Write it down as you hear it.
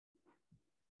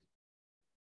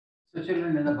So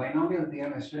children, in the binomial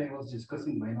theorem, yesterday I was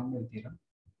discussing binomial theorem.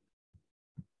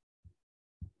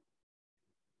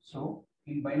 So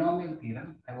in binomial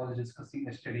theorem, I was discussing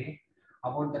yesterday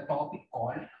about the topic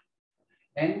called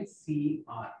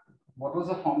NCR. What was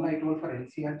the formula I told for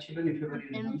NCR, children, if you will n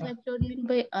remember? factorial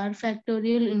by r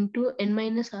factorial into n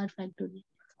minus r factorial.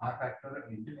 R factorial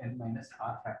into n minus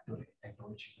r factorial, I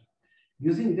told you.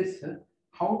 Using this,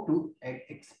 how to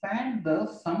expand the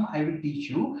sum I will teach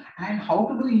you, and how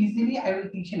to do easily I will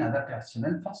teach in other class.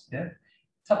 Children, first,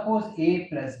 suppose a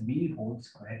plus b whole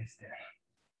square is there.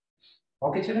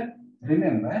 Okay, children,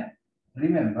 remember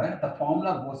the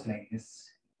formula goes like this: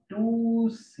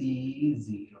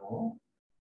 2c0,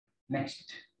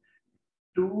 next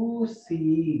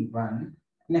 2c1,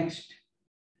 next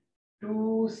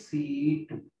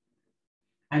 2c2.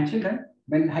 And children,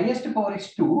 when highest power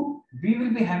is 2, we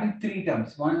will be having three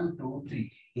terms: 1, 2,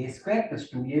 3. A square plus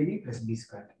 2ab plus b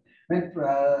square. When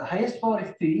highest power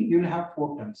is 3, you will have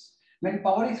 4 terms. When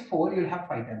power is 4, you will have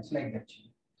 5 terms, like that.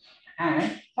 Children.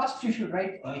 And first you should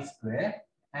write a square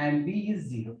and b is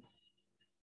 0.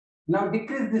 Now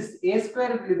decrease this: a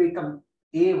square will become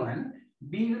a1,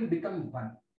 b will become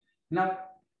 1. Now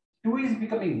 2 is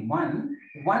becoming 1,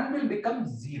 1 will become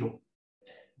 0.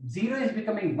 0 is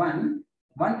becoming 1,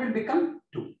 1 will become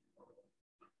 2.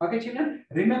 Okay, children,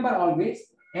 remember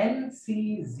always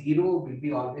NC0 will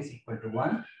be always equal to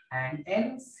 1, and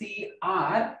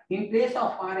NCR, in place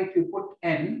of R, if you put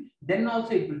N, then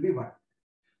also it will be 1.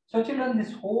 So children,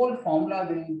 this whole formula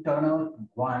will turn out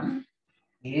 1,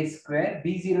 a square,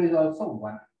 b0 is also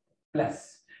 1,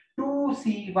 plus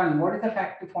 2c1. What is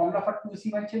the formula for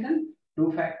 2c1, children?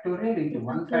 2 factorial into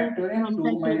 1 factorial, 1 2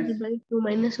 factorial minus. by 2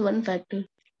 minus 1 factor.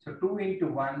 So 2 into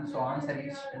 1, so answer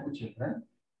is 2, children.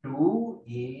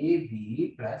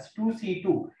 2ab plus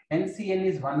 2c2. NCN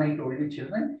is 1, I told you,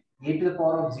 children. A to the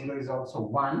power of 0 is also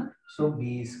 1, so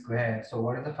b square. So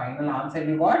what is the final answer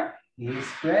we got? A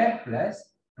square plus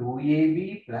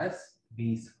 2ab plus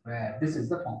b square. This is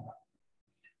the formula.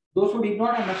 Those who did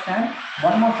not understand,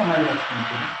 one more time I will explain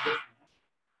to you.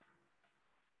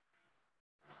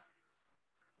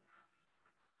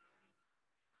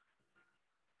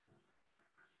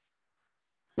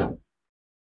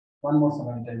 One more sum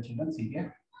I will tell children, see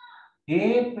here.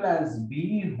 A plus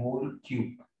b whole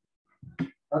cube.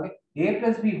 Okay, a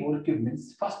plus b whole cube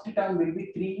means first term will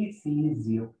be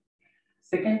 3c0,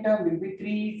 second term will be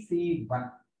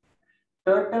 3c1,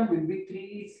 third term will be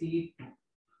 3c2,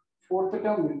 fourth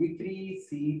term will be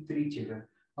 3c3, children.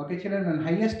 Okay, children, when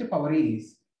highest power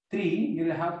is 3, you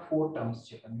will have 4 terms,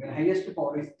 children. When highest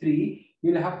power is 3,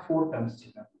 you will have 4 terms,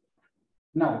 children.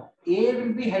 Now, a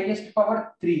will be highest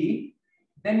power 3,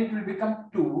 then it will become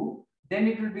 2, then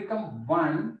it will become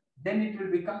 1, then it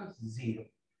will become 0.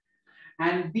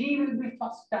 And b will be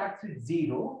first starts with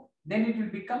 0, then it will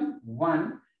become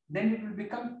 1, then it will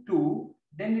become 2,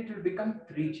 then it will become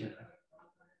 3, children.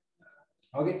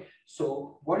 Okay,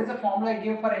 so what is the formula I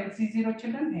gave for NC0,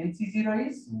 children? NC0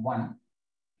 is 1.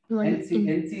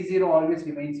 NC0 always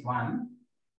remains 1.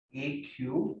 A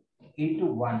cube into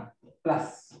 1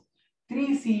 plus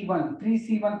 3c1.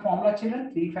 3c1 formula,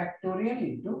 children: 3 factorial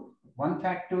into 1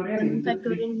 factorial 1 into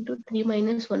factorial 3. into 3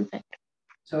 minus 1 factor.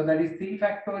 So that is 3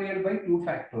 factorial by 2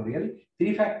 factorial.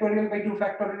 3 factorial by 2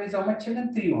 factorial is how much,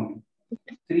 children? 3 only.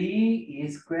 3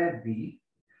 a square b.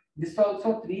 This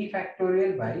also 3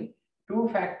 factorial by 2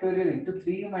 factorial into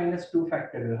 3 minus 2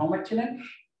 factorial. How much, children?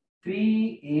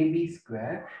 3ab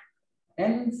square.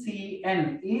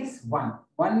 NCN is 1.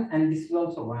 1, and this is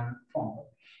also 1 formula.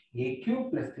 A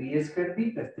cube plus 3a square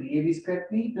b plus 3ab square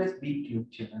b plus b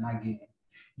cube, children, again.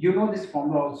 You know this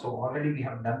formula also. Already we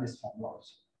have done this formula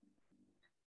also.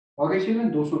 Okay,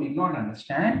 children, those who did not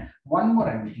understand, one more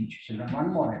I will teach you, children.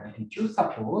 One more I will teach you.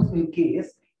 Suppose in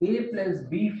case a plus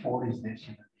b4 is there,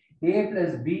 children. A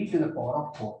plus b to the power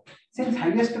of 4. Since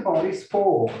highest power is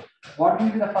 4, what will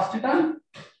be the first term?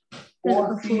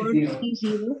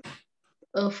 4c0.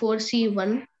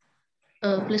 4c1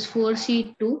 plus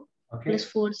 4c2 okay.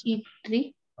 plus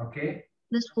 4c3 okay.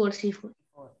 plus 4c4.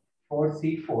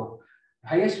 4c4.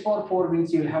 Highest power 4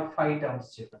 means you will have 5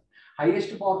 terms, children.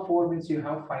 Highest power 4 means you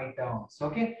have 5 terms.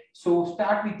 Okay. So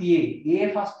start with A.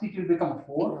 A first it will become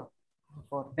 4.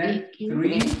 4. Then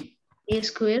 3. A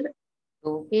square.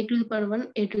 2. A to the power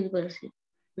 1. A to the power 6.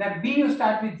 Now B you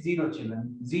start with 0,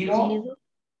 children. 0.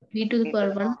 B to the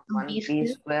power 1. B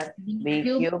square. B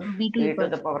cube. B to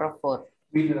the power of 4.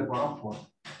 B to the power of 4.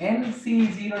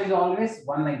 NC0 is always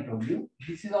 1, I told you.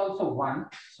 This is also 1.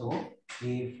 So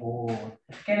A4.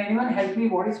 Can anyone help me?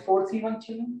 What is 4C1,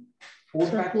 children? 4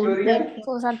 factorial.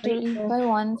 4 factorial by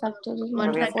 1 factorial.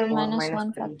 1 4 minus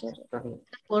 1 factorial.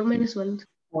 4 minus 1.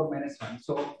 4 minus 1.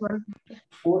 So 1.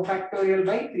 4 factorial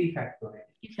by 3 factorial.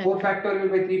 4 factorial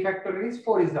by 3 factorial is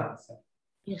 4 is the answer.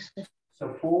 Yes, sir. So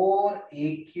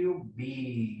 4a cube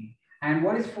b. And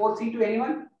what is 4c to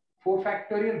anyone? 4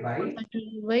 factorial by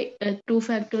 2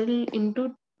 factorial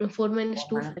into 4 minus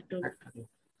 2 factorial.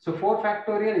 So 4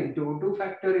 factorial into 2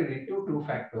 factorial into 2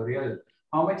 factorial.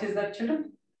 How much is that,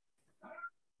 children?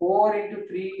 4 into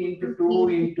 3 into 2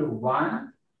 into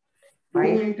 1. 2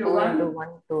 into 1.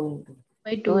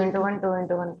 2 into 1, 2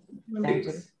 into 1.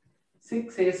 6.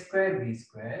 6a square b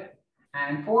square.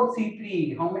 And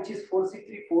 4c3. How much is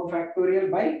 4c3? 4 factorial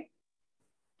by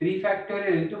 3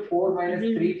 factorial into 4 minus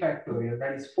 3 factorial.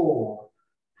 That is 4.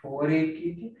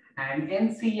 4a and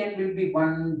NCN will be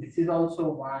 1. This is also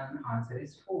 1. Answer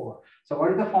is 4. So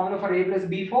what is the formula for a plus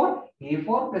b4?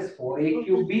 a4 plus 4a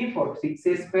cube b4.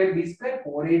 6a square b square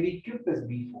 4ab cube plus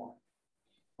b4.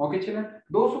 Okay, children.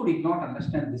 Those who did not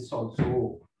understand this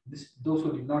also. Those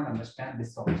who did not understand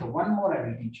this also. One more I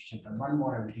will teach you, children. One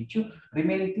more I will teach you.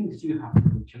 Remaining things you have to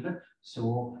do, children.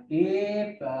 So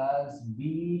a plus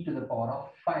b to the power of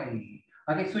 5.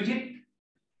 Okay,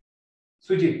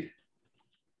 Sujit.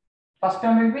 First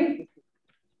term will be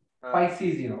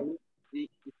 5c0.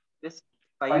 Plus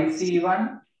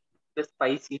 5c1 plus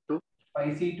 5c2.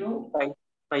 5c2.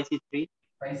 5c3.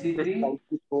 5c3.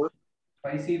 5c4.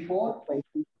 5c4.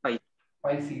 5c5.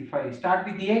 5c5. Start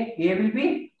with A. A will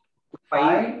be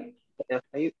 5,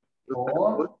 5,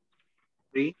 4,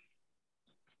 3,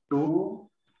 2,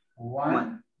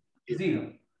 1,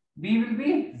 0. B will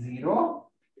be 0,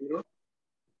 0,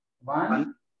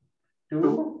 1,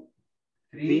 2,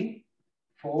 3,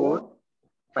 4,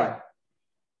 5.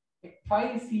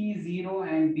 5C0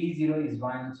 and B0 is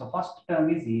 1. So first term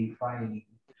is A5.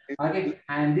 Okay,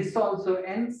 and this also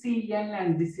NCN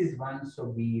and this is 1.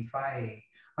 So B5.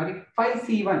 Okay,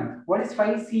 5C1. What is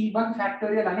 5C1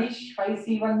 factorial? Anish,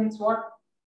 5C1 means what?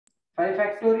 5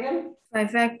 factorial? 5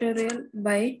 factorial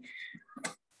by.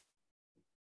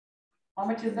 How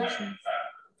much is that?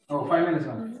 Oh, 5 minus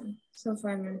 1. So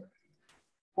 5 minutes.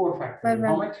 4 factorial.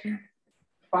 How much?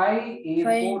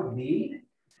 5A4B.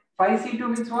 5C2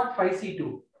 means what?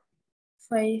 5C2.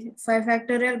 5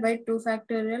 factorial by 2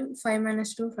 factorial. 5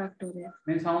 minus 2 factorial.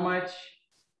 Means how much?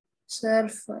 Sir,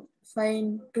 5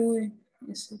 into.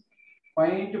 Yes, sir.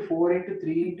 5 into 4 into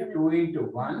 3 into 2 into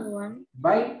 1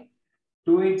 by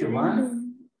 2 into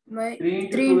 1 by 3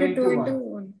 into 3 2 into 2 into into 1.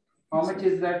 1. How much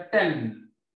is that? 10.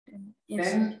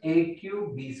 Yes, 10 A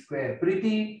cube B square.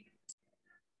 Preeti?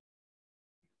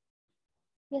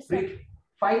 Yes, sir.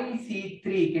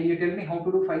 5C3. Can you tell me how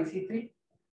to do 5C3?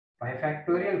 5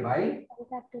 factorial by 5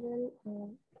 factorial.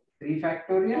 3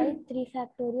 factorial. 3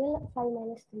 factorial. 5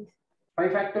 minus 3.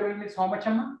 5 factorial means how much,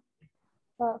 Amma?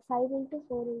 5 into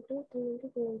 4 into 3 into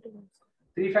 2 into 1.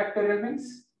 3 factorial means?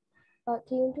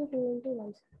 3 into 2 into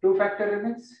 1. 2 factorial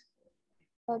means?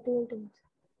 2 into 1.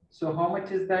 So how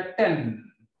much is that?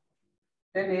 10.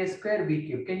 10 A square B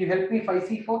cube. Can you help me?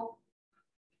 5C4?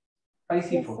 5C4. Yes,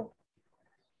 sir.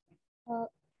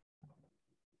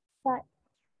 5.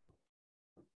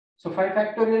 So 5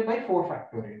 factorial by 4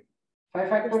 factorial. 5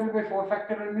 factorial by 4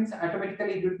 factorial means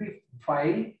automatically it will be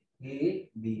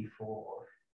 5AB4.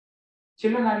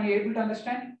 Children, are you able to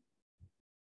understand?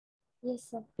 Yes,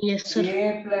 sir. Yes, sir.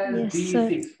 A plus Yes, B6.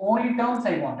 sir. Only terms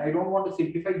I want. I don't want to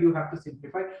simplify. You have to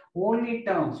simplify. Only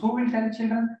terms. Who will tell,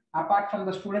 children? Apart from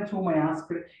the students whom I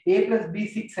asked, A plus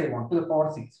B6 I want to the power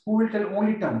 6. Who will tell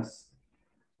only terms?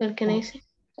 Sir, can I say?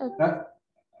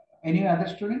 Any other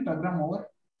student? Program over.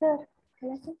 Sir,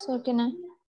 can I say? So can I?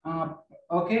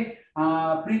 Okay.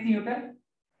 Preeti, you tell?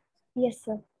 Yes,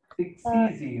 sir.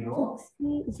 6C0.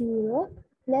 6C0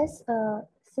 plus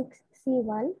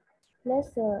 6C1 plus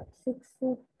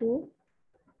 6C2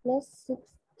 plus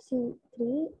 6C3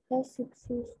 plus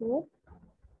 6C4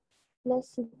 plus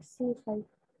 6C5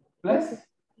 Plus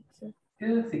sir.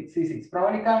 till 6C6.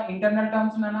 Pravalika, internal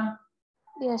terms, Nana?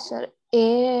 Yes, sir.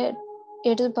 A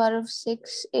to the power of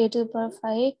 6, A to the power of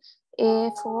 5,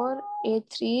 A4,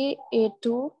 A3,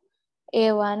 A2,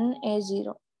 A1,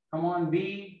 A0. Come on,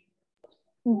 B.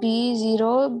 B0,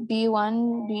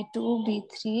 B1, B2,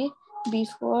 B3,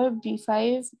 B4, B5,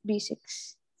 B6.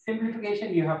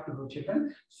 Simplification you have to do,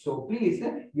 children. So please,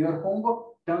 your homework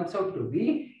turns out to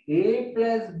be A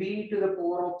plus B to the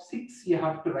power of 6. You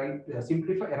have to write,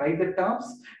 write the terms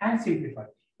and simplify.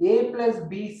 A plus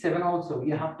B 7 also.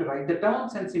 You have to write the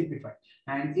terms and simplify.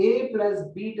 And A plus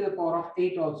B to the power of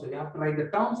 8 also. You have to write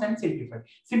the terms and simplify.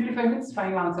 Simplify means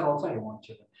final answer also I want,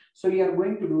 children. So you are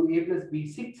going to do A plus B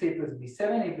 6, A plus B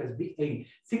 7, A plus B 8.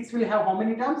 6 will have how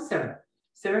many terms? 7.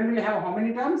 7 will have how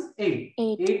many terms? 8.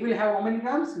 8 will have how many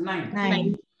terms? 9.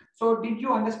 9. So did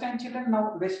you understand, children?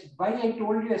 Now, why I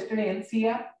told you yesterday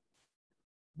NCR?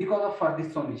 Because of for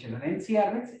this only, children.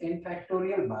 NCR means n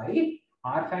factorial by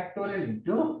r factorial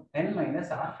into n minus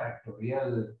r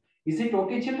factorial. Is it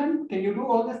okay, children? Can you do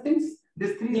all these things?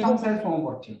 These three Yes. sums as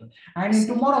homework, children. And in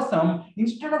tomorrow's sum,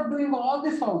 instead of doing all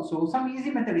this also, some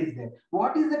easy method is there.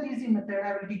 What is that easy method?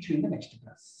 I will teach you in the next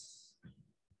class.